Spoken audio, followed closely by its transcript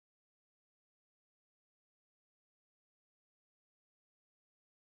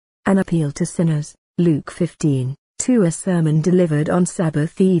An appeal to sinners, Luke 15:2. A sermon delivered on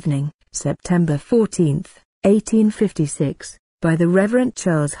Sabbath evening, September 14, 1856, by the Reverend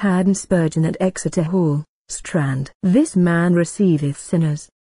Charles Haddon Spurgeon at Exeter Hall, Strand. This man receiveth sinners.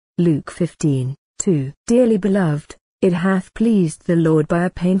 Luke 15:2. Dearly beloved, it hath pleased the Lord by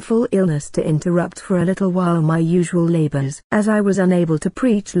a painful illness to interrupt for a little while my usual labors, as I was unable to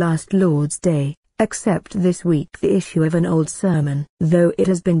preach last Lord's Day, except this week the issue of an old sermon. Though it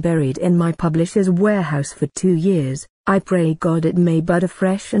has been buried in my publisher's warehouse for 2 years, I pray God it may bud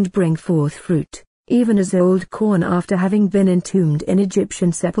afresh and bring forth fruit, even as old corn after having been entombed in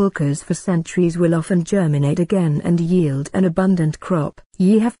Egyptian sepulchres for centuries will often germinate again and yield an abundant crop.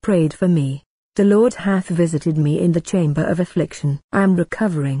 Ye have prayed for me. The Lord hath visited me in the chamber of affliction. I am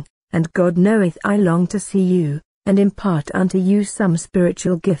recovering, and God knoweth I long to see you, and impart unto you some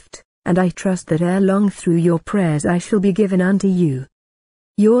spiritual gift, and I trust that ere long through your prayers I shall be given unto you.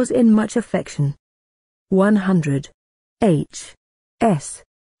 Yours in much affection. 100. H. S.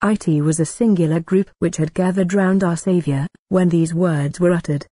 It was a singular group which had gathered round our Saviour, when these words were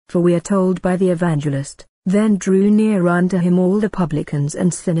uttered, for we are told by the evangelist, then drew near unto him all the publicans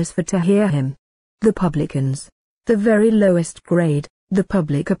and sinners for to hear him. The publicans, the very lowest grade, the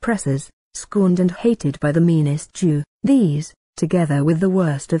public oppressors, scorned and hated by the meanest Jew, these, together with the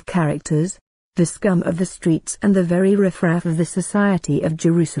worst of characters, the scum of the streets and the very riffraff of the society of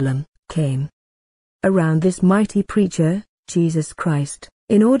Jerusalem, came around this mighty preacher, Jesus Christ,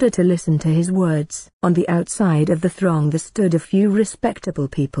 in order to listen to his words. On the outside of the throng there stood a few respectable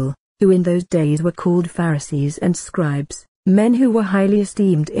people, who in those days were called Pharisees and scribes, men who were highly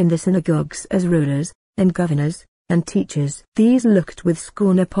esteemed in the synagogues as rulers, and governors, and teachers. These looked with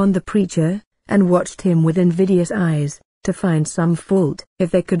scorn upon the preacher, and watched him with invidious eyes, to find some fault. If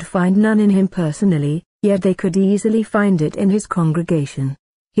they could find none in him personally, yet they could easily find it in his congregation.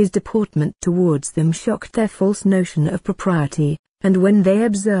 His deportment towards them shocked their false notion of propriety, and when they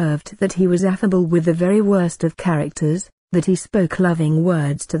observed that he was affable with the very worst of characters, that he spoke loving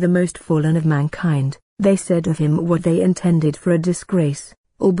words to the most fallen of mankind, they said of him what they intended for a disgrace,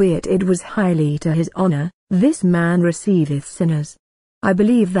 albeit it was highly to his honor. This man receiveth sinners. I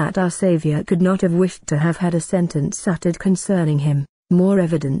believe that our Saviour could not have wished to have had a sentence uttered concerning him, more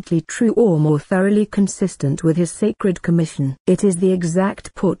evidently true or more thoroughly consistent with his sacred commission. It is the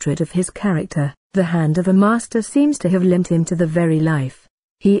exact portrait of his character. The hand of a master seems to have linked him to the very life.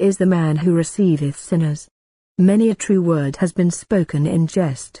 He is the man who receiveth sinners. Many a true word has been spoken in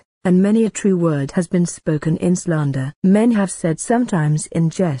jest, and many a true word has been spoken in slander. Men have said sometimes in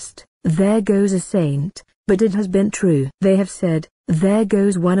jest, "There goes a saint," but it has been true. They have said, "There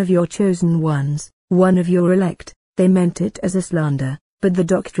goes one of your chosen ones, one of your elect." They meant it as a slander, but the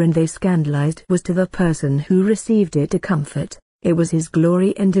doctrine they scandalized was to the person who received it a comfort. It was his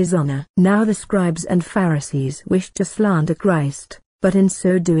glory and his honor. Now the scribes and Pharisees wished to slander Christ, but in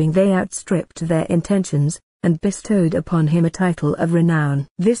so doing they outstripped their intentions, and bestowed upon him a title of renown.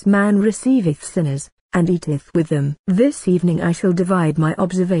 This man receiveth sinners, and eateth with them. This evening I shall divide my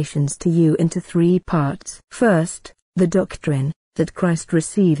observations to you into 3 parts. First, the doctrine, that Christ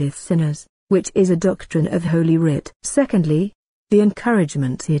receiveth sinners, which is a doctrine of Holy Writ. Secondly, the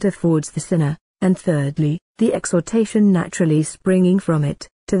encouragement it affords the sinner, and thirdly, the exhortation naturally springing from it,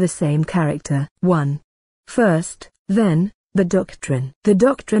 to the same character. 1. First, then, the doctrine. The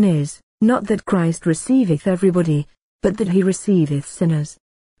doctrine is, not that Christ receiveth everybody, but that he receiveth sinners.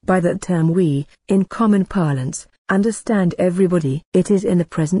 By that term we, in common parlance, understand everybody. It is in the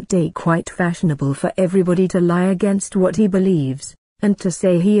present day quite fashionable for everybody to lie against what he believes, and to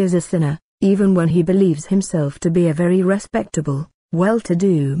say he is a sinner, even when he believes himself to be a very respectable,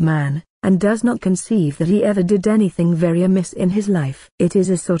 well-to-do man, and does not conceive that he ever did anything very amiss in his life. It is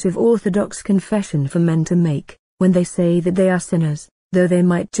a sort of orthodox confession for men to make, when they say that they are sinners, though they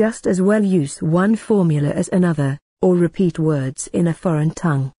might just as well use one formula as another, or repeat words in a foreign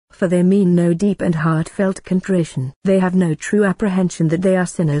tongue, for they mean no deep and heartfelt contrition. They have no true apprehension that they are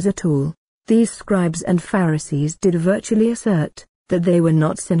sinners at all. These scribes and Pharisees did virtually assert that they were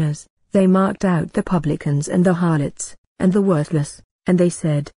not sinners. They marked out the publicans and the harlots, and the worthless, and they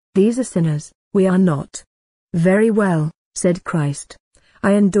said, "These are sinners, we are not." "Very well," said Christ.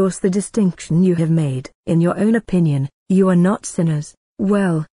 "I endorse the distinction you have made. In your own opinion, you are not sinners.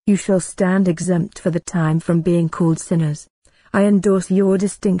 Well, you shall stand exempt for the time from being called sinners. I endorse your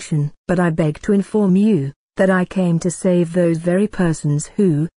distinction, but I beg to inform you, that I came to save those very persons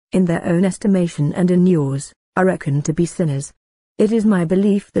who, in their own estimation and in yours, are reckoned to be sinners. It is my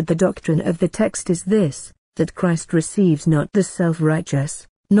belief that the doctrine of the text is this, that Christ receives not the self-righteous,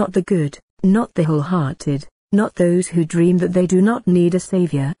 not the good, not the whole-hearted, not those who dream that they do not need a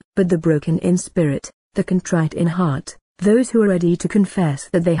Savior, but the broken in spirit, the contrite in heart, those who are ready to confess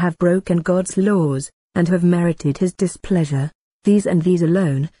that they have broken God's laws, and have merited His displeasure. These and these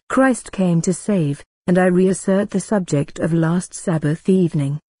alone, Christ came to save, and I reassert the subject of last Sabbath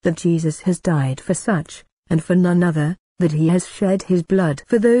evening, that Jesus has died for such, and for none other, that He has shed His blood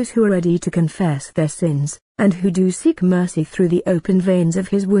for those who are ready to confess their sins, and who do seek mercy through the open veins of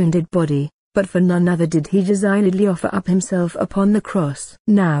His wounded body, but for none other did He designedly offer up Himself upon the cross.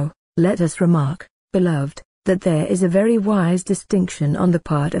 Now, let us remark, beloved, that there is a very wise distinction on the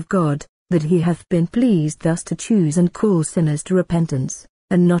part of God, that He hath been pleased thus to choose and call sinners to repentance,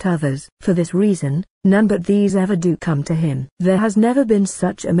 and not others. For this reason, none but these ever do come to Him. There has never been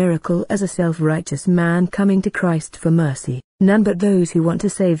such a miracle as a self-righteous man coming to Christ for mercy. None but those who want a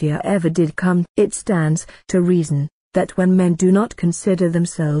Savior ever did come. It stands to reason that when men do not consider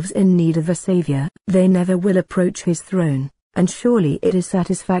themselves in need of a Savior, they never will approach His throne, and surely it is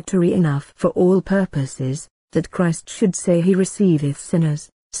satisfactory enough for all purposes, that Christ should say He receiveth sinners,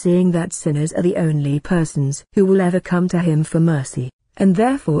 seeing that sinners are the only persons who will ever come to Him for mercy, and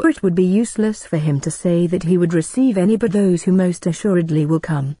therefore it would be useless for Him to say that He would receive any but those who most assuredly will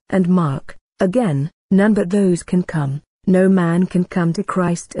come. And mark, again, none but those can come. No man can come to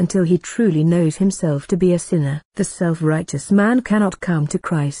Christ until he truly knows himself to be a sinner. The self-righteous man cannot come to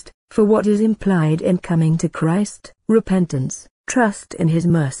Christ, for what is implied in coming to Christ? Repentance, trust in His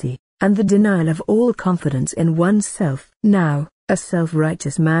mercy, and the denial of all confidence in oneself. Now, a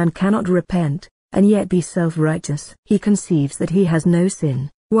self-righteous man cannot repent, and yet be self-righteous. He conceives that he has no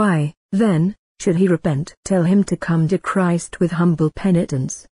sin. Why, then, should he repent? Tell him to come to Christ with humble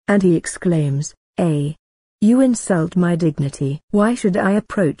penitence, and he exclaims, You insult my dignity. Why should I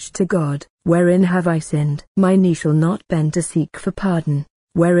approach to God? Wherein have I sinned? My knee shall not bend to seek for pardon,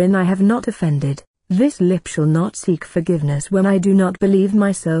 wherein I have not offended. This lip shall not seek forgiveness when I do not believe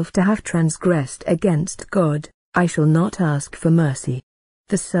myself to have transgressed against God. I shall not ask for mercy.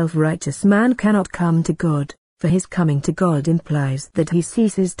 The self-righteous man cannot come to God, for his coming to God implies that he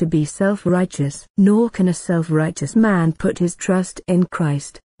ceases to be self-righteous. Nor can a self-righteous man put his trust in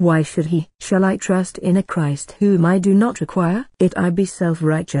Christ. Why should he? Shall I trust in a Christ whom I do not require? If I be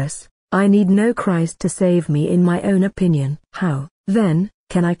self-righteous, I need no Christ to save me in my own opinion. How, then,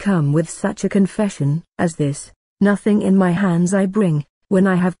 can I come with such a confession as this? Nothing in my hands I bring, when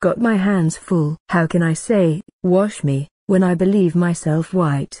I have got my hands full. How can I say, wash me, when I believe myself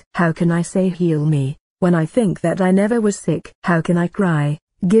white? How can I say heal me, when I think that I never was sick? How can I cry,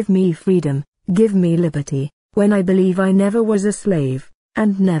 give me freedom, give me liberty, when I believe I never was a slave,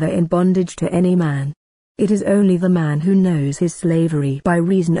 and never in bondage to any man? It is only the man who knows his slavery by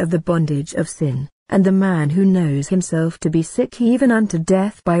reason of the bondage of sin, and the man who knows himself to be sick even unto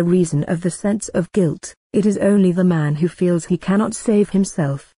death by reason of the sense of guilt. It is only the man who feels he cannot save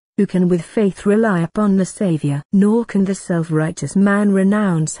himself, who can with faith rely upon the Savior. Nor can the self-righteous man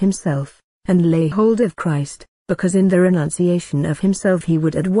renounce himself, and lay hold of Christ, because in the renunciation of himself he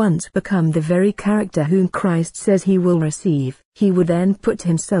would at once become the very character whom Christ says he will receive. He would then put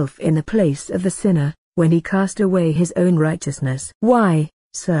himself in the place of the sinner, when he cast away his own righteousness. Why,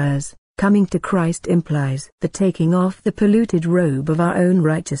 sirs, coming to Christ implies the taking off the polluted robe of our own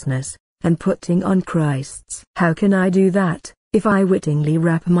righteousness, and putting on Christ's. How can I do that, if I wittingly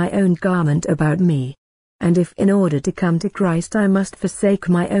wrap my own garment about me? And if in order to come to Christ I must forsake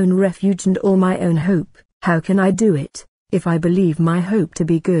my own refuge and all my own hope, how can I do it, if I believe my hope to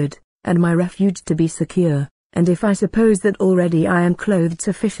be good, and my refuge to be secure, and if I suppose that already I am clothed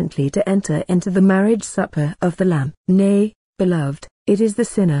sufficiently to enter into the marriage supper of the Lamb? Nay, beloved, it is the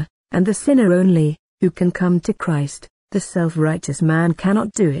sinner, and the sinner only, who can come to Christ. The self-righteous man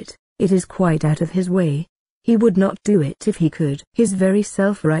cannot do it. It is quite out of his way. He would not do it if he could. His very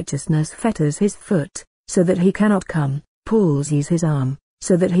self-righteousness fetters his foot, so that he cannot come, palsies his arm,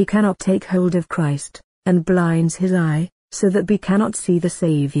 so that he cannot take hold of Christ, and blinds his eye, so that he cannot see the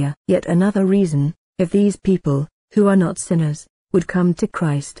Savior. Yet another reason, if these people, who are not sinners, would come to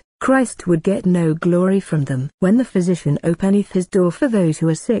Christ, Christ would get no glory from them. When the physician openeth his door for those who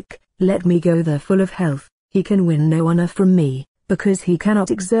are sick, let me go there full of health, he can win no honor from me, because he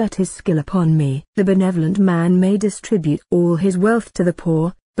cannot exert his skill upon me. The benevolent man may distribute all his wealth to the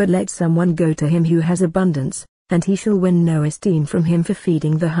poor, but let someone go to him who has abundance, and he shall win no esteem from him for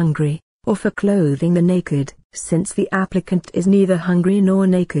feeding the hungry, or for clothing the naked, since the applicant is neither hungry nor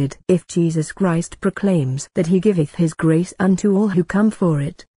naked. If Jesus Christ proclaims that he giveth his grace unto all who come for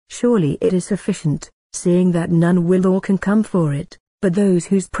it, surely it is sufficient, seeing that none will or can come for it, but those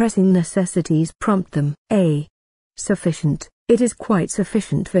whose pressing necessities prompt them. Sufficient, It is quite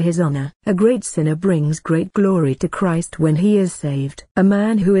sufficient for his honor. A great sinner brings great glory to Christ when he is saved. A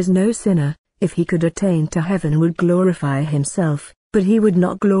man who is no sinner, if he could attain to heaven, would glorify himself, but he would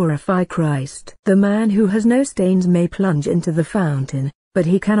not glorify Christ. The man who has no stains may plunge into the fountain, but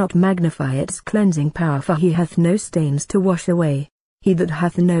he cannot magnify its cleansing power, for he hath no stains to wash away. He that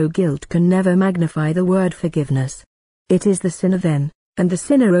hath no guilt can never magnify the word forgiveness. It is the sinner then, and the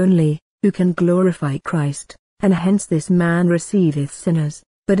sinner only, who can glorify Christ, and hence this man receiveth sinners,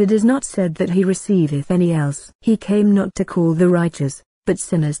 but it is not said that he receiveth any else. He came not to call the righteous, but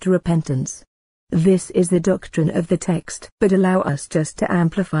sinners to repentance. This is the doctrine of the text. But allow us just to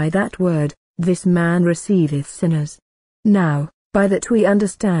amplify that word, this man receiveth sinners. Now, by that we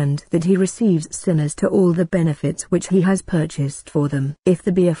understand that he receives sinners to all the benefits which he has purchased for them. If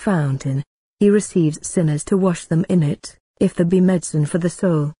there be a fountain, he receives sinners to wash them in it. If there be medicine for the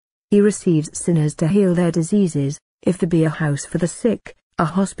soul, he receives sinners to heal their diseases. If there be a house for the sick, a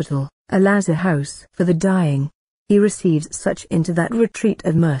hospital, a lazar house for the dying, he receives such into that retreat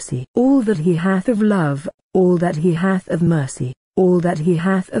of mercy. All that he hath of love, all that he hath of mercy, all that he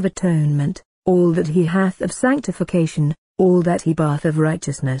hath of atonement, all that he hath of sanctification, all that he bath of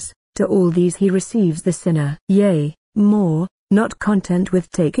righteousness, to all these he receives the sinner. Yea, more, not content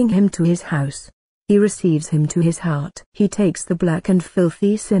with taking him to his house, he receives him to his heart. He takes the black and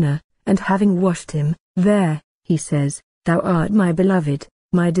filthy sinner, and having washed him, there, he says, Thou art my beloved,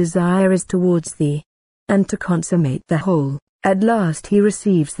 my desire is towards thee. And to consummate the whole, at last he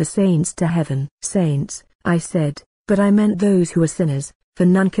receives the saints to heaven. Saints, I said, but I meant those who are sinners, for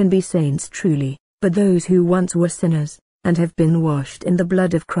none can be saints truly, but those who once were sinners, and have been washed in the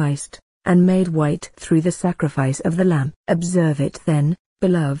blood of Christ, and made white through the sacrifice of the Lamb. Observe it then,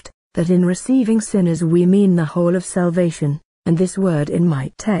 beloved, that in receiving sinners we mean the whole of salvation, and this word in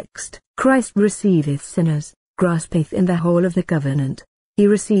my text, Christ receiveth sinners, graspeth in the whole of the covenant. He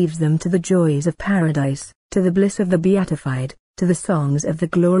receives them to the joys of paradise, to the bliss of the beatified, to the songs of the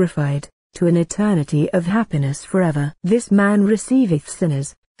glorified, to an eternity of happiness forever. This man receiveth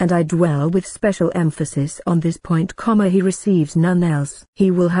sinners, and I dwell with special emphasis on this point, he receives none else.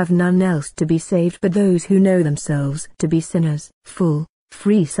 He will have none else to be saved but those who know themselves to be sinners. Full,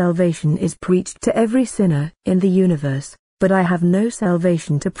 free salvation is preached to every sinner in the universe, but I have no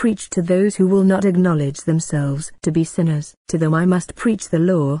salvation to preach to those who will not acknowledge themselves to be sinners. To them I must preach the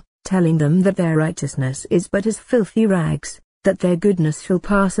law, telling them that their righteousness is but as filthy rags, that their goodness shall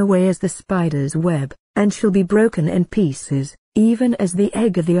pass away as the spider's web, and shall be broken in pieces, even as the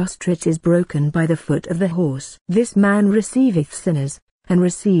egg of the ostrich is broken by the foot of the horse. This man receiveth sinners, and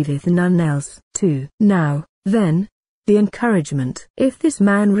receiveth none else. 2. Now, then, the encouragement. If this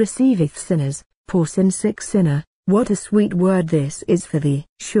man receiveth sinners, poor sin-sick sinner, what a sweet word this is for thee.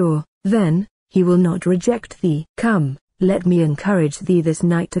 Sure, then, he will not reject thee. Come, let me encourage thee this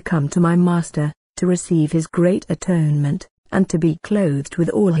night to come to my Master, to receive his great atonement, and to be clothed with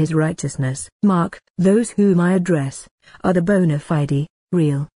all his righteousness. Mark, those whom I address, are the bona fide,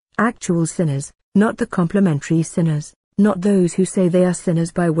 real, actual sinners, not the complimentary sinners, not those who say they are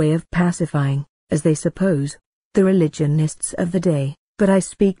sinners by way of pacifying, as they suppose, the religionists of the day, but I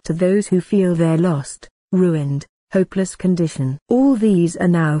speak to those who feel their lost, ruined, hopeless condition. All these are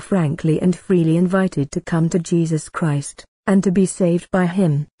now frankly and freely invited to come to Jesus Christ, and to be saved by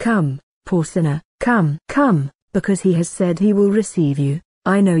him. Come, poor sinner, come, because he has said he will receive you.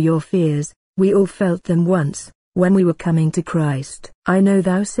 I know your fears, we all felt them once, when we were coming to Christ. I know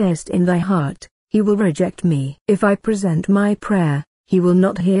thou sayest in thy heart, he will reject me. If I present my prayer, he will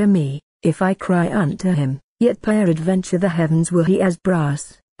not hear me. If I cry unto him, yet peradventure the heavens will he as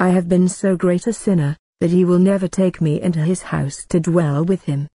brass. I have been so great a sinner, that he will never take me into his house to dwell with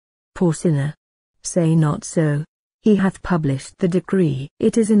him. Poor sinner! Say not so. He hath published the decree.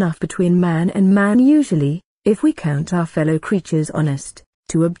 It is enough between man and man usually, if we count our fellow creatures honest,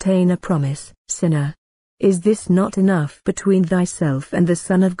 to obtain a promise. Sinner! Is this not enough between thyself and the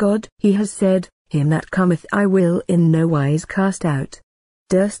Son of God? He has said, Him that cometh I will in no wise cast out.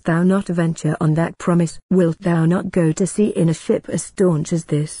 Durst thou not venture on that promise? Wilt thou not go to sea in a ship as staunch as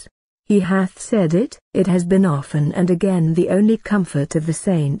this? He hath said it. It has been often and again the only comfort of the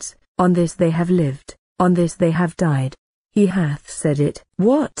saints. On this they have lived, on this they have died. He hath said it.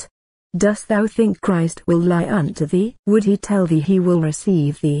 What? Dost thou think Christ will lie unto thee? Would he tell thee he will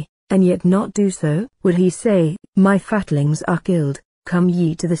receive thee, and yet not do so? Would he say, My fatlings are killed, come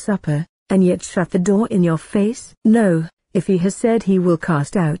ye to the supper, and yet shut the door in your face? No, if he has said he will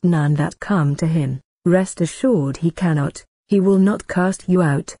cast out none that come to him, rest assured he cannot. He will not cast you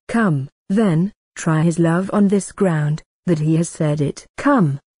out. Come, then, try his love on this ground, that he has said it.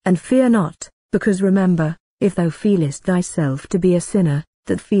 Come, and fear not, because remember, if thou feelest thyself to be a sinner,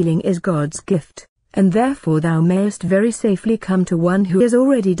 that feeling is God's gift, and therefore thou mayest very safely come to one who has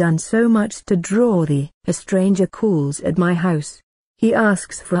already done so much to draw thee. A stranger calls at my house. He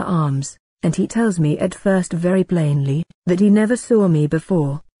asks for alms, and he tells me at first very plainly, that he never saw me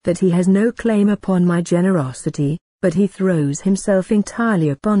before, that he has no claim upon my generosity, but he throws himself entirely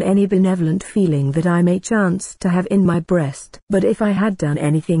upon any benevolent feeling that I may chance to have in my breast. But if I had done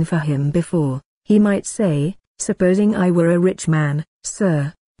anything for him before, he might say, supposing I were a rich man,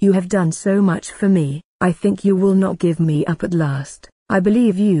 Sir, you have done so much for me, I think you will not give me up at last. I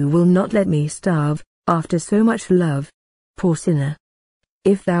believe you will not let me starve, after so much love. Poor sinner!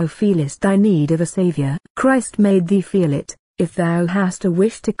 If thou feelest thy need of a Saviour, Christ made thee feel it. If thou hast a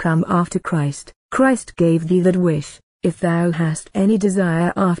wish to come after Christ, Christ gave thee that wish. If thou hast any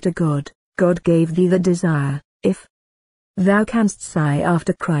desire after God, God gave thee that desire. If thou canst sigh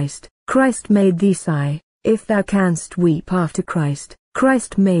after Christ, Christ made thee sigh. If thou canst weep after Christ,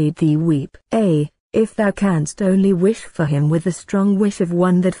 Christ made thee weep. If thou canst only wish for him with the strong wish of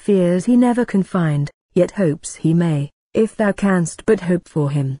one that fears he never can find, yet hopes he may, if thou canst but hope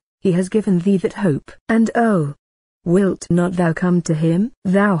for him, he has given thee that hope. And oh, wilt not thou come to him?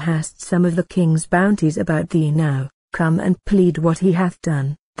 Thou hast some of the King's bounties about thee now. Come and plead what he hath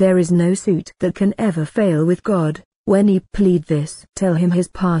done. There is no suit that can ever fail with God. When ye plead this, tell him his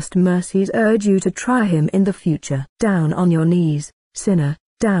past mercies urge you to try him in the future. Down on your knees, sinner,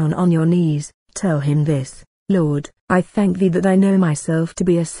 down on your knees, tell him this: Lord, I thank thee that I know myself to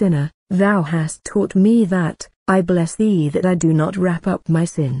be a sinner. Thou hast taught me that. I bless thee that I do not wrap up my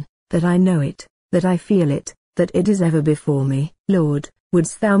sin, that I know it, that I feel it, that it is ever before me. Lord,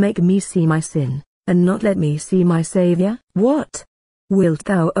 wouldst thou make me see my sin, and not let me see my Saviour? What? Wilt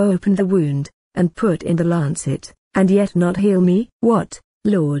thou open the wound, and put in the lancet, and yet not heal me? What,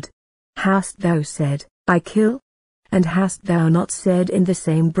 Lord? Hast thou said, I kill? And hast thou not said in the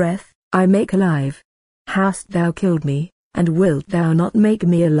same breath, I make alive? Hast thou killed me, and wilt thou not make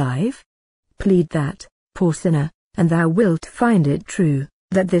me alive? Plead that, poor sinner, and thou wilt find it true,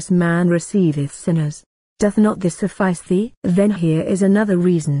 that this man receiveth sinners. Doth not this suffice thee? Then here is another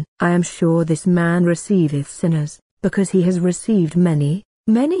reason. I am sure this man receiveth sinners, because he has received many,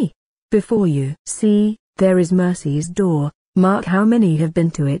 many, before you. See, there is mercy's door. Mark how many have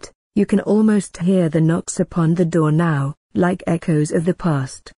been to it. You can almost hear the knocks upon the door now, like echoes of the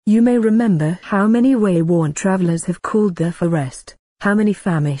past. You may remember how many wayworn travelers have called there for rest, how many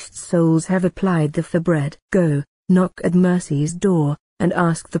famished souls have applied there for bread. Go, knock at mercy's door, and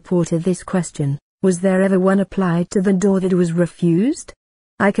ask the porter this question: was there ever one applied to the door that was refused?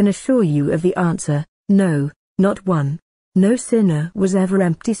 I can assure you of the answer: no, not one. No sinner was ever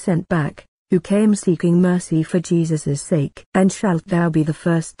empty sent back, who came seeking mercy for Jesus' sake. And shalt thou be the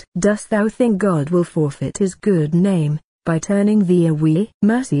first? Dost thou think God will forfeit his good name by turning thee away?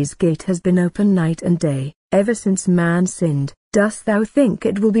 Mercy's gate has been open night and day, ever since man sinned. Dost thou think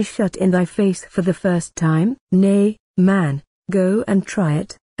it will be shut in thy face for the first time? Nay, man, go and try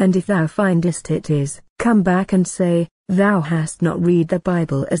it, and if thou findest it is, come back and say, thou hast not read the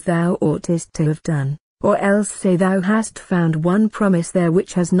Bible as thou oughtest to have done. Or else say thou hast found one promise there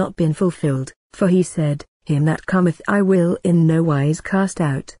which has not been fulfilled, for he said, him that cometh I will in no wise cast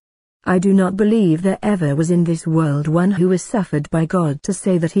out. I do not believe there ever was in this world one who was suffered by God to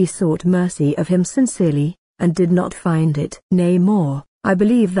say that he sought mercy of him sincerely, and did not find it. Nay more, I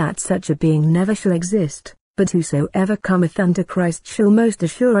believe that such a being never shall exist, but whosoever cometh unto Christ shall most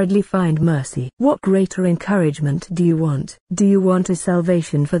assuredly find mercy. What greater encouragement do you want? Do you want a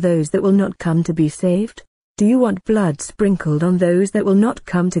salvation for those that will not come to be saved? Do you want blood sprinkled on those that will not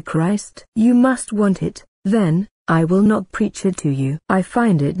come to Christ? You must want it. Then, I will not preach it to you. I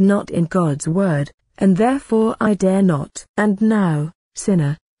find it not in God's word, and therefore I dare not. And now,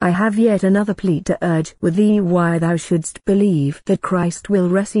 sinner, I have yet another plea to urge with thee why thou shouldst believe that Christ will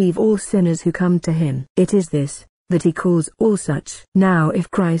receive all sinners who come to him. It is this, that he calls all such. Now if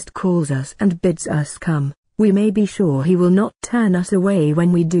Christ calls us and bids us come, we may be sure he will not turn us away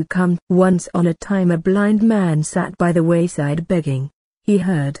when we do come. Once on a time a blind man sat by the wayside begging. He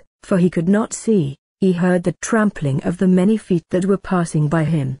heard, for he could not see, he heard the trampling of the many feet that were passing by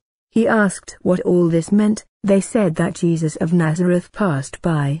him. He asked what all this meant. They said that Jesus of Nazareth passed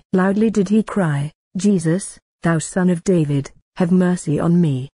by. Loudly did he cry, Jesus, thou Son of David, have mercy on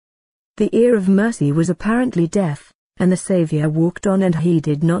me. The ear of mercy was apparently deaf, and the Saviour walked on and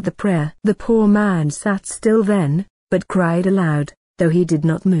heeded not the prayer. The poor man sat still then, but cried aloud, though he did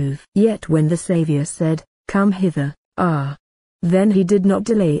not move. Yet when the Saviour said, Come hither, then he did not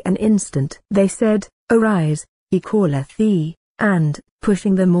delay an instant. They said, Arise, he calleth thee, and,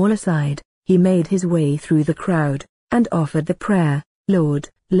 pushing them all aside, he made his way through the crowd, and offered the prayer, "Lord,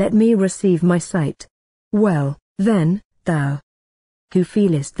 let me receive my sight." Well, then, thou who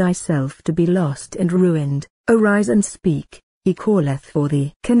feelest thyself to be lost and ruined, arise and speak, he calleth for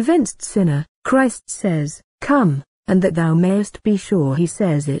thee. Convinced sinner, Christ says, "Come," and that thou mayest be sure he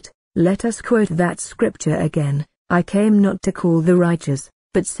says it, let us quote that scripture again, "I came not to call the righteous,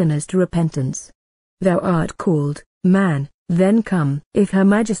 but sinners to repentance." Thou art called, man, then come. If her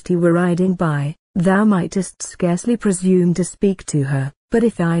majesty were riding by, thou mightest scarcely presume to speak to her, but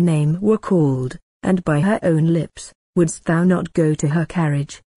if thy name were called, and by her own lips, wouldst thou not go to her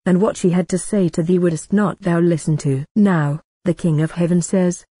carriage, and what she had to say to thee wouldst not thou listen to? Now, the King of Heaven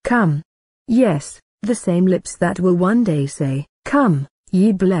says, "Come." Yes, the same lips that will one day say, "Come,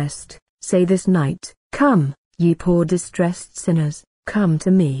 ye blessed," say this night, "Come, ye poor distressed sinners, come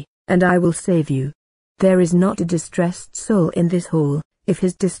to me, and I will save you." There is not a distressed soul in this hall, if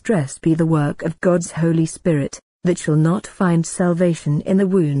his distress be the work of God's Holy Spirit, that shall not find salvation in the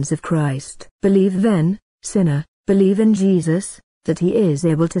wounds of Christ. Believe then, sinner, believe in Jesus, that he is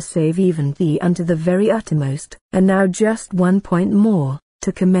able to save even thee unto the very uttermost. And now just one point more,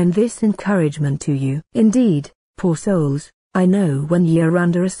 to commend this encouragement to you. Indeed, poor souls, I know when ye are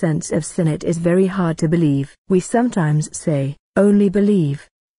under a sense of sin it is very hard to believe. We sometimes say, only believe.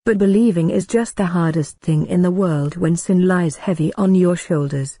 But believing is just the hardest thing in the world when sin lies heavy on your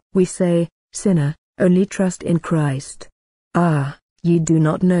shoulders. We say, sinner, only trust in Christ. Ah, ye do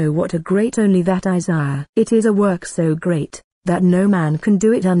not know what a great only that Isaiah. It is a work so great, that no man can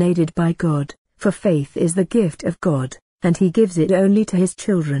do it unaided by God, for faith is the gift of God, and he gives it only to his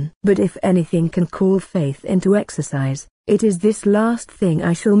children. But if anything can call faith into exercise, it is this last thing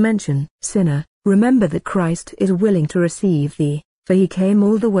I shall mention. Sinner, remember that Christ is willing to receive thee, for he came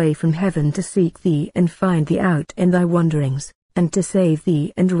all the way from heaven to seek thee and find thee out in thy wanderings, and to save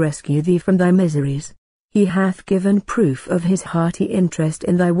thee and rescue thee from thy miseries. He hath given proof of his hearty interest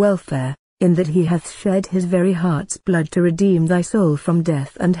in thy welfare, in that he hath shed his very heart's blood to redeem thy soul from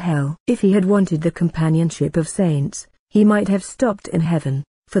death and hell. If he had wanted the companionship of saints, he might have stopped in heaven,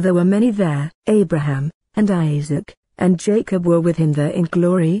 for there were many there. Abraham, and Isaac, and Jacob were with him there in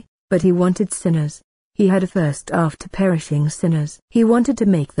glory, but he wanted sinners. He had a thirst after perishing sinners. He wanted to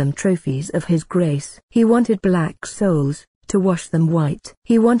make them trophies of his grace. He wanted black souls, to wash them white.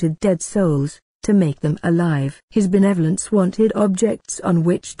 He wanted dead souls, to make them alive. His benevolence wanted objects on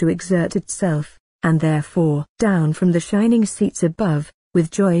which to exert itself, and therefore, down from the shining seats above,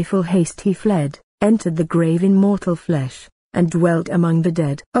 with joyful haste he fled, entered the grave in mortal flesh, and dwelt among the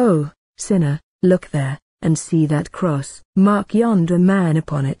dead. Oh, sinner, look there, and see that cross. Mark yonder man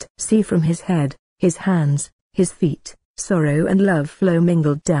upon it. See from his head, his hands, his feet, sorrow and love flow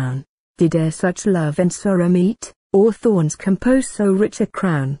mingled down. Did e'er such love and sorrow meet, or thorns compose so rich a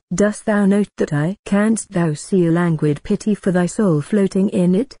crown? Dost thou note that eye? Canst thou see a languid pity for thy soul floating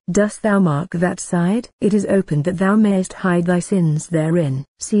in it? Dost thou mark that side? It is opened that thou mayest hide thy sins therein.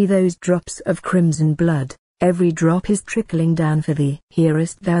 See those drops of crimson blood, every drop is trickling down for thee.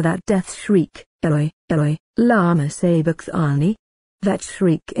 Hearest thou that death shriek, Eloi, Eloi, lama sabachthani? That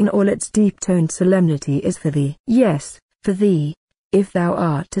shriek in all its deep-toned solemnity is for thee. Yes, for thee. If thou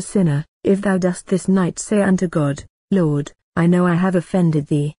art a sinner, if thou dost this night say unto God, Lord, I know I have offended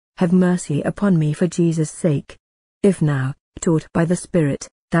thee, have mercy upon me for Jesus' sake. If now, taught by the Spirit,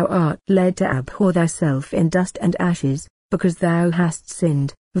 thou art led to abhor thyself in dust and ashes, because thou hast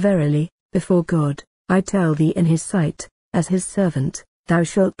sinned, verily, before God, I tell thee in his sight, as his servant, thou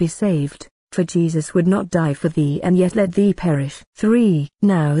shalt be saved. For Jesus would not die for thee and yet let thee perish. 3.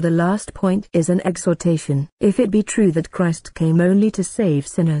 Now the last point is an exhortation. If it be true that Christ came only to save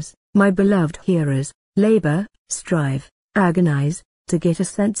sinners, my beloved hearers, labor, strive, agonize, to get a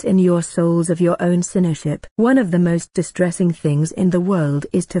sense in your souls of your own sinnership. One of the most distressing things in the world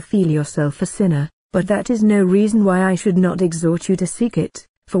is to feel yourself a sinner, but that is no reason why I should not exhort you to seek it,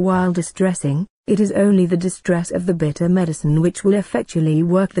 for while distressing, it is only the distress of the bitter medicine which will effectually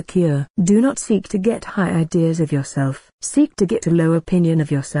work the cure. Do not seek to get high ideas of yourself. Seek to get a low opinion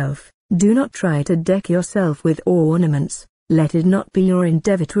of yourself. Do not try to deck yourself with ornaments. Let it not be your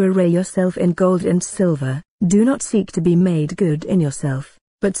endeavor to array yourself in gold and silver. Do not seek to be made good in yourself,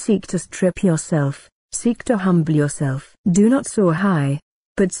 but seek to strip yourself. Seek to humble yourself. Do not soar high,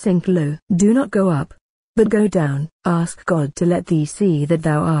 but sink low. Do not go up, but go down. Ask God to let thee see that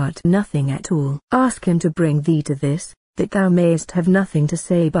thou art nothing at all. Ask him to bring thee to this, that thou mayest have nothing to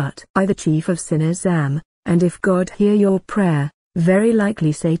say but, I the chief of sinners am, and if God hear your prayer, very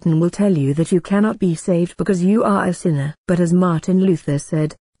likely Satan will tell you that you cannot be saved because you are a sinner. But as Martin Luther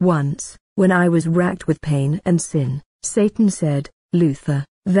said, once, when I was racked with pain and sin, Satan said, Luther,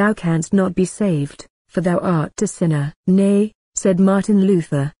 thou canst not be saved, for thou art a sinner. Nay, said Martin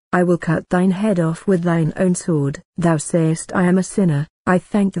Luther, I will cut thine head off with thine own sword. Thou sayest I am a sinner, I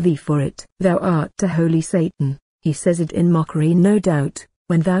thank thee for it. Thou art a holy Satan. He says it in mockery no doubt,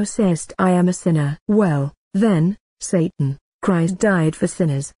 when thou sayest I am a sinner. Well, then, Satan, Christ died for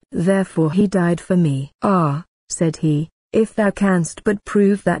sinners, therefore he died for me. Ah, said he, if thou canst but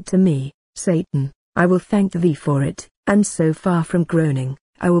prove that to me, Satan, I will thank thee for it. And so far from groaning,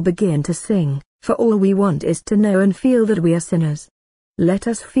 I will begin to sing, for all we want is to know and feel that we are sinners. Let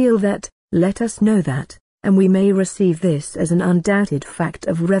us feel that, let us know that, and we may receive this as an undoubted fact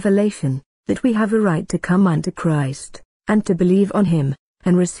of revelation, that we have a right to come unto Christ, and to believe on him,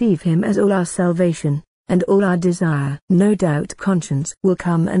 and receive him as all our salvation, and all our desire. No doubt conscience will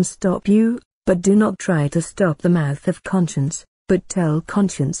come and stop you, but do not try to stop the mouth of conscience, but tell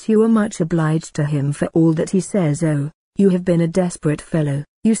conscience you are much obliged to him for all that he says. Oh, you have been a desperate fellow,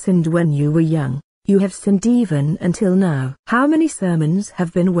 you sinned when you were young. You have sinned even until now. How many sermons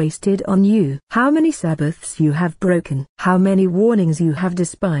have been wasted on you? How many Sabbaths you have broken? How many warnings you have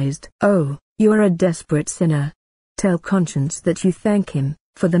despised? Oh, you are a desperate sinner. Tell conscience that you thank him,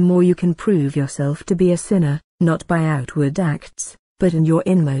 for the more you can prove yourself to be a sinner, not by outward acts, but in your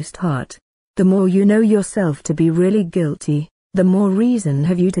inmost heart, the more you know yourself to be really guilty, the more reason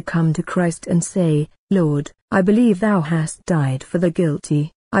have you to come to Christ and say, Lord, I believe thou hast died for the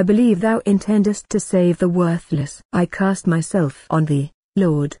guilty. I believe thou intendest to save the worthless. I cast myself on thee,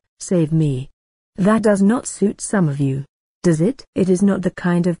 Lord, save me. That does not suit some of you, does it? It is not the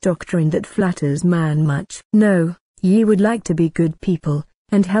kind of doctrine that flatters man much. No, ye would like to be good people,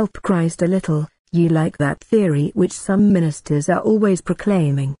 and help Christ a little. Ye like that theory which some ministers are always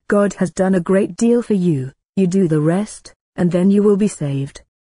proclaiming. God has done a great deal for you, you do the rest, and then you will be saved.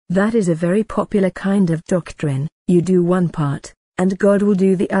 That is a very popular kind of doctrine. You do one part, and God will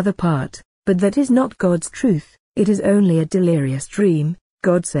do the other part, but that is not God's truth, it is only a delirious dream.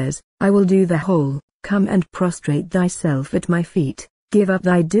 God says, I will do the whole. Come and prostrate thyself at my feet, give up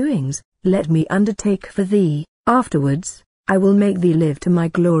thy doings, let me undertake for thee. Afterwards, I will make thee live to my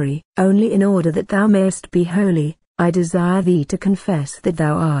glory. Only in order that thou mayest be holy, I desire thee to confess that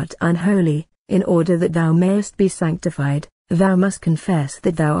thou art unholy. In order that thou mayest be sanctified, thou must confess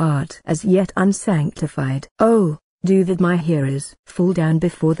that thou art as yet unsanctified. Oh, do that, my hearers. Fall down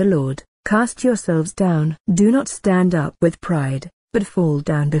before the Lord, cast yourselves down. Do not stand up with pride, but fall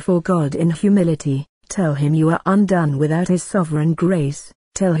down before God in humility. Tell him you are undone without his sovereign grace.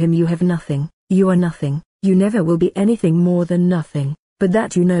 Tell him you have nothing, you are nothing, you never will be anything more than nothing, but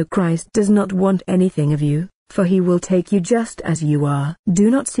that you know Christ does not want anything of you, for he will take you just as you are.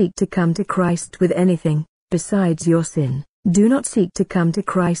 Do not seek to come to Christ with anything besides your sin. Do not seek to come to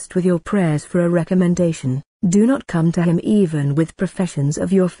Christ with your prayers for a recommendation. Do not come to him even with professions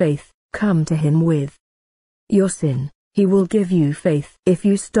of your faith. Come to him with your sin. He will give you faith. If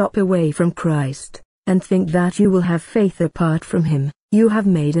you stop away from Christ, and think that you will have faith apart from him, you have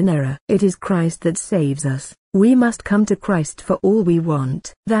made an error. It is Christ that saves us. We must come to Christ for all we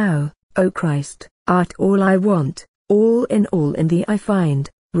want. Thou, O Christ, art all I want. All in thee I find.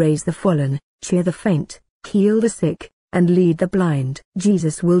 Raise the fallen, cheer the faint, heal the sick, and lead the blind.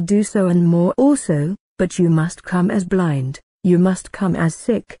 Jesus will do so and more also. But you must come as blind, you must come as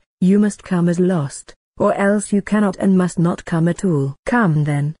sick, you must come as lost, or else you cannot and must not come at all. Come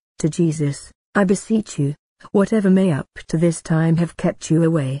then, to Jesus, I beseech you, whatever may up to this time have kept you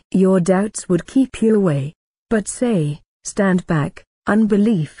away. Your doubts would keep you away. But say, stand back,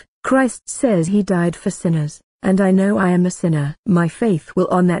 unbelief. Christ says he died for sinners, and I know I am a sinner. My faith will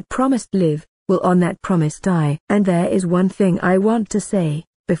on that promise live, will on that promise die. And there is one thing I want to say.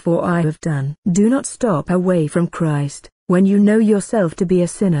 Before I have done, do not stop away from Christ, when you know yourself to be a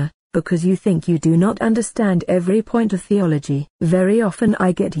sinner, because you think you do not understand every point of theology. Very often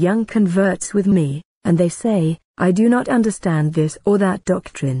I get young converts with me, and they say, I do not understand this or that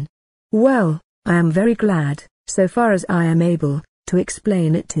doctrine. Well, I am very glad, so far as I am able, to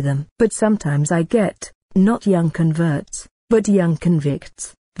explain it to them. But sometimes I get, not young converts, but young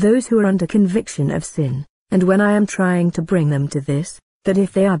convicts, those who are under conviction of sin, and when I am trying to bring them to this, that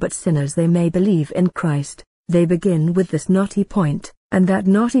if they are but sinners they may believe in Christ, they begin with this knotty point, and that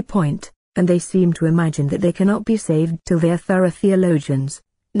knotty point, and they seem to imagine that they cannot be saved till they are thorough theologians.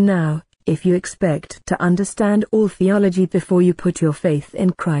 Now, if you expect to understand all theology before you put your faith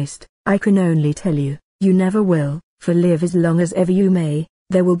in Christ, I can only tell you, you never will, for live as long as ever you may,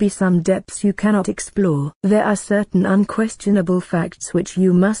 there will be some depths you cannot explore. There are certain unquestionable facts which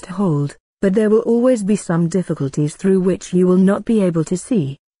you must hold, but there will always be some difficulties through which you will not be able to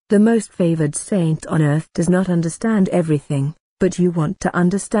see. The most favored saint on earth does not understand everything, but you want to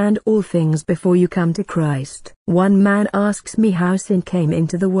understand all things before you come to Christ. One man asks me how sin came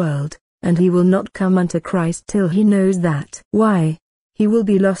into the world, and he will not come unto Christ till he knows that. Why? He will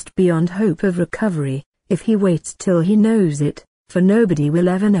be lost beyond hope of recovery, if he waits till he knows it, for nobody will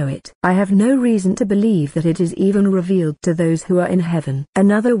ever know it. I have no reason to believe that it is even revealed to those who are in heaven.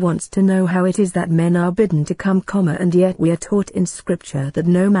 Another wants to know how it is that men are bidden to come, and yet we are taught in Scripture that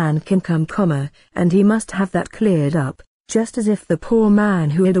no man can come, and he must have that cleared up, just as if the poor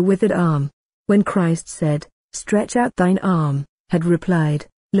man who had a withered arm, when Christ said, "Stretch out thine arm," had replied,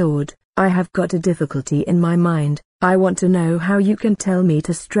 "Lord, I have got a difficulty in my mind. I want to know how you can tell me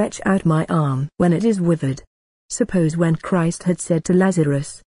to stretch out my arm when it is withered." Suppose when Christ had said to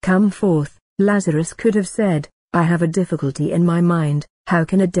Lazarus, "Come forth," Lazarus could have said, "I have a difficulty in my mind, how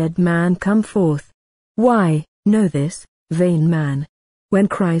can a dead man come forth?" Why, know this, vain man. When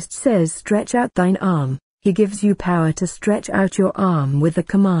Christ says stretch out thine arm, he gives you power to stretch out your arm with the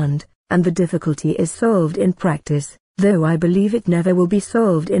command, and the difficulty is solved in practice, though I believe it never will be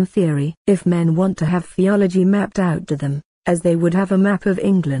solved in theory. If men want to have theology mapped out to them, as they would have a map of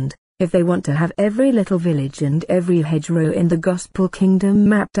England, if they want to have every little village and every hedgerow in the gospel kingdom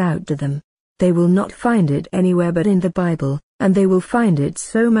mapped out to them, they will not find it anywhere but in the Bible, and they will find it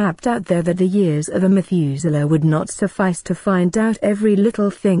so mapped out there that the years of a Methuselah would not suffice to find out every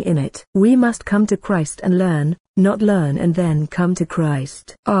little thing in it. We must come to Christ and learn, not learn and then come to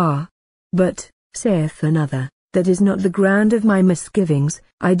Christ. Ah! But, saith another, that is not the ground of my misgivings.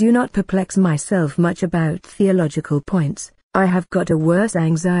 I do not perplex myself much about theological points. I have got a worse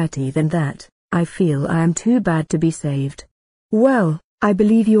anxiety than that. I feel I am too bad to be saved. Well, I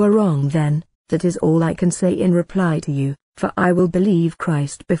believe you are wrong then. That is all I can say in reply to you, for I will believe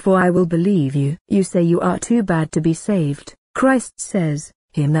Christ before I will believe you. You say you are too bad to be saved. Christ says,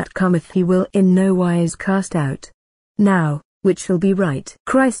 "Him that cometh he will in no wise cast out." Now, which shall be right?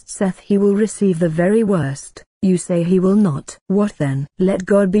 Christ saith he will receive the very worst. You say he will not. What then? Let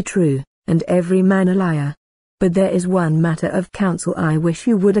God be true, and every man a liar. But there is one matter of counsel I wish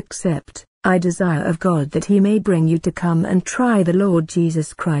you would accept. I desire of God that he may bring you to come and try the Lord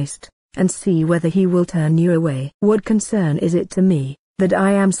Jesus Christ, and see whether he will turn you away. What concern is it to me, that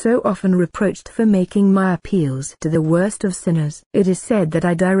I am so often reproached for making my appeals to the worst of sinners? It is said that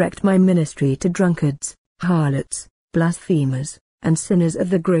I direct my ministry to drunkards, harlots, blasphemers, and sinners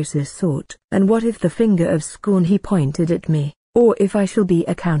of the grossest sort. And what if the finger of scorn he pointed at me, or if I shall be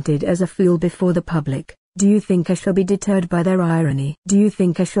accounted as a fool before the public? Do you think I shall be deterred by their irony? Do you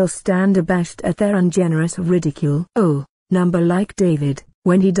think I shall stand abashed at their ungenerous ridicule? Oh, number like David,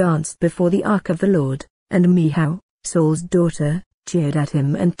 when he danced before the ark of the Lord, and Michal, Saul's daughter, jeered at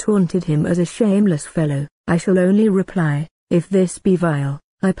him and taunted him as a shameless fellow. I shall only reply, if this be vile,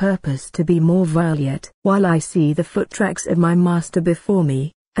 I purpose to be more vile yet. While I see the foot tracks of my master before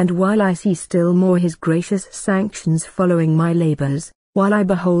me, and while I see still more his gracious sanctions following my labors, while I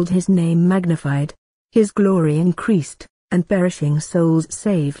behold his name magnified, his glory increased, and perishing souls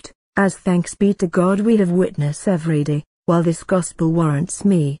saved, as thanks be to God we have witness every day, while this gospel warrants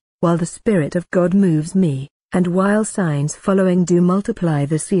me, while the Spirit of God moves me, and while signs following do multiply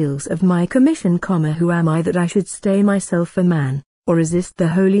the seals of my commission, who am I that I should stay myself a man, or resist the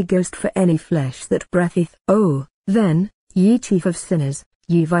Holy Ghost for any flesh that breatheth? Oh, then, ye chief of sinners,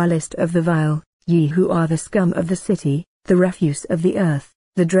 ye vilest of the vile, ye who are the scum of the city, the refuse of the earth,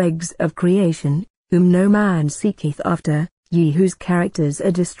 the dregs of creation, whom no man seeketh after, ye whose characters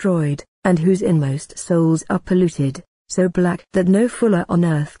are destroyed, and whose inmost souls are polluted, so black that no fuller on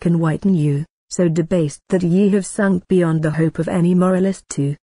earth can whiten you, so debased that ye have sunk beyond the hope of any moralist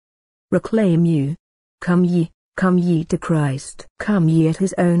to reclaim you. Come ye to Christ. Come ye at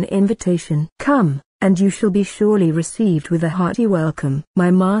his own invitation. Come, and you shall be surely received with a hearty welcome.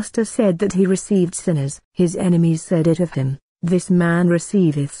 My master said that he received sinners. His enemies said it of him, "This man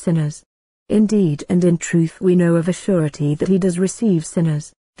receiveth sinners." Indeed and in truth we know of a surety that he does receive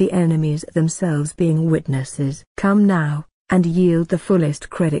sinners, the enemies themselves being witnesses. Come now, and yield the fullest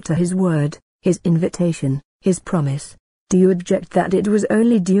credit to his word, his invitation, his promise. Do you object that it was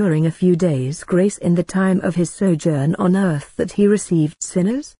only during a few days' grace in the time of his sojourn on earth that he received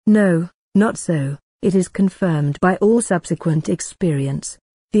sinners? No, not so. It is confirmed by all subsequent experience.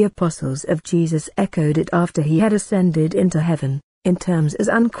 The apostles of Jesus echoed it after he had ascended into heaven, in terms as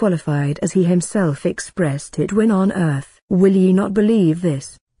unqualified as he himself expressed it when on earth. Will ye not believe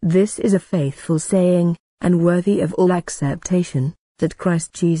this? This is a faithful saying, and worthy of all acceptation, that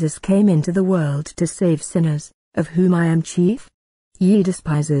Christ Jesus came into the world to save sinners, of whom I am chief? Ye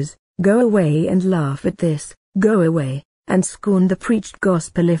despisers, go away and laugh at this, go away, and scorn the preached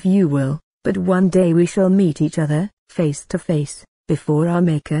gospel if you will, but one day we shall meet each other, face to face, before our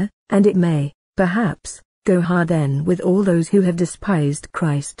Maker, and it may, perhaps, go hard then with all those who have despised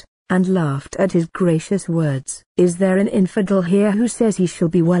Christ, and laughed at his gracious words. Is there an infidel here who says he shall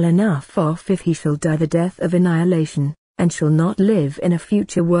be well enough off if he shall die the death of annihilation, and shall not live in a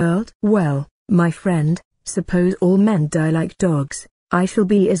future world? Well, my friend, suppose all men die like dogs, I shall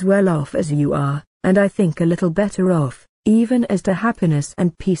be as well off as you are, and I think a little better off, even as to happiness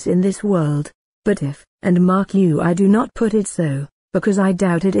and peace in this world. But if, and mark you, I do not put it so, because I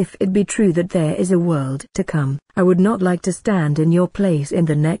doubted if it be true that there is a world to come, I would not like to stand in your place in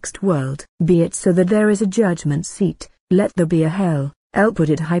the next world. Be it so that there is a judgment seat, let there be a hell. I'll put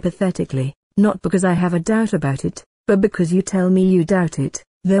it hypothetically, not because I have a doubt about it, but because you tell me you doubt it,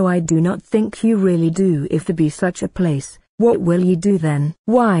 though I do not think you really do. If there be such a place, what will ye do then?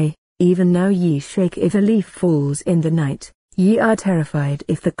 Why, even now ye shake if a leaf falls in the night, ye are terrified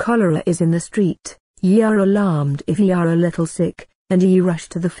if the cholera is in the street, ye are alarmed if ye are a little sick, and ye rush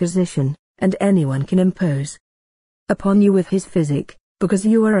to the physician, and anyone can impose upon you with his physic, because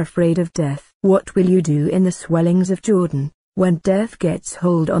you are afraid of death. What will you do in the swellings of Jordan, when death gets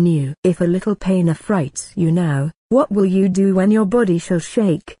hold on you? If a little pain affrights you now, what will you do when your body shall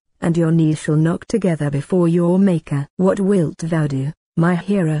shake, and your knees shall knock together before your Maker? What wilt thou do, my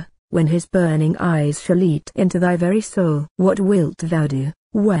hearer, when his burning eyes shall eat into thy very soul? What wilt thou do,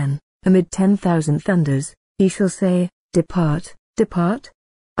 when, amid 10,000 thunders, he shall say, Depart, depart?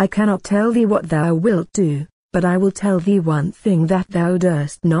 I cannot tell thee what thou wilt do, but I will tell thee one thing that thou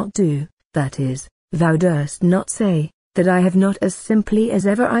durst not do, that is, thou durst not say, that I have not as simply as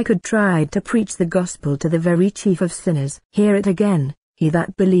ever I could tried to preach the gospel to the very chief of sinners. Hear it again, he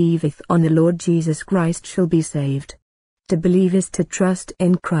that believeth on the Lord Jesus Christ shall be saved. To believe is to trust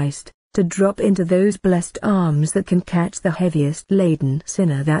in Christ, to drop into those blessed arms that can catch the heaviest laden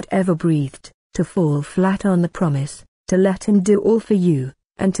sinner that ever breathed, to fall flat on the promise, to let him do all for you,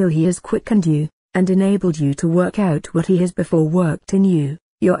 until he has quickened you, and enabled you to work out what he has before worked in you,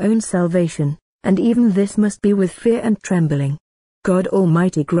 your own salvation, and even this must be with fear and trembling. God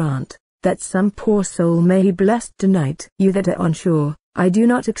Almighty grant that some poor soul may be blessed tonight. You that are on shore, I do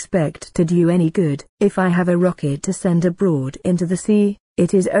not expect to do you any good. If I have a rocket to send abroad into the sea,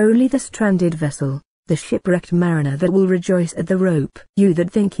 it is only the stranded vessel, the shipwrecked mariner that will rejoice at the rope. You that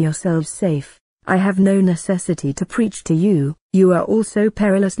think yourselves safe, I have no necessity to preach to you. You are also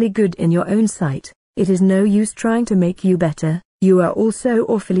perilously good in your own sight. It is no use trying to make you better. You are also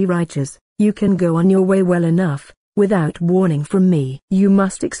awfully righteous. You can go on your way well enough, without warning from me. You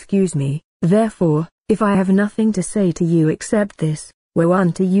must excuse me, therefore, if I have nothing to say to you except this: woe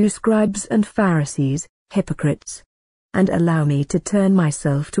unto you, scribes and Pharisees, hypocrites! And allow me to turn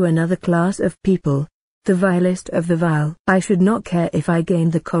myself to another class of people, the vilest of the vile. I should not care if I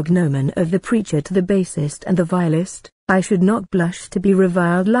gained the cognomen of the preacher to the basest and the vilest. I should not blush to be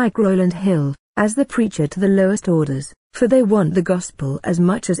reviled like Rowland Hill, as the preacher to the lowest orders, for they want the gospel as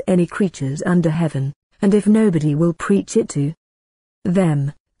much as any creatures under heaven, and if nobody will preach it to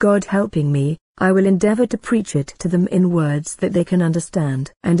them, God helping me, I will endeavor to preach it to them in words that they can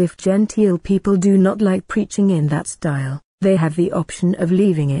understand. And if genteel people do not like preaching in that style, they have the option of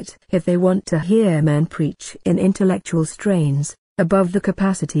leaving it. If they want to hear men preach in intellectual strains, above the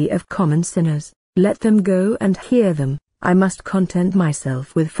capacity of common sinners, let them go and hear them. I must content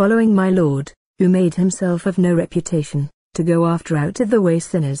myself with following my Lord, who made himself of no reputation, to go after out-of-the-way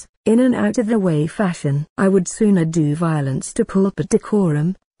sinners, in an out-of-the-way fashion. I would sooner do violence to pulpit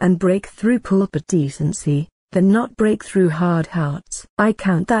decorum, and break through pulpit decency, than not break through hard hearts. I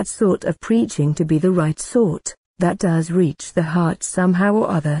count that sort of preaching to be the right sort, that does reach the heart somehow or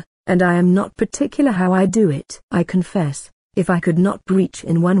other, and I am not particular how I do it. I confess, if I could not preach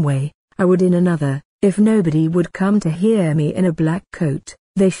in one way, I would in another. If nobody would come to hear me in a black coat,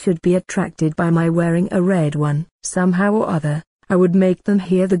 they should be attracted by my wearing a red one. Somehow or other, I would make them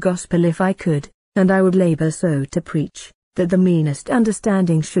hear the gospel if I could, and I would labor so to preach, that the meanest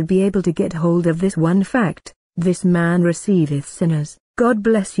understanding should be able to get hold of this one fact: this man receiveth sinners. God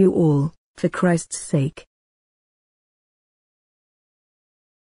bless you all, for Christ's sake.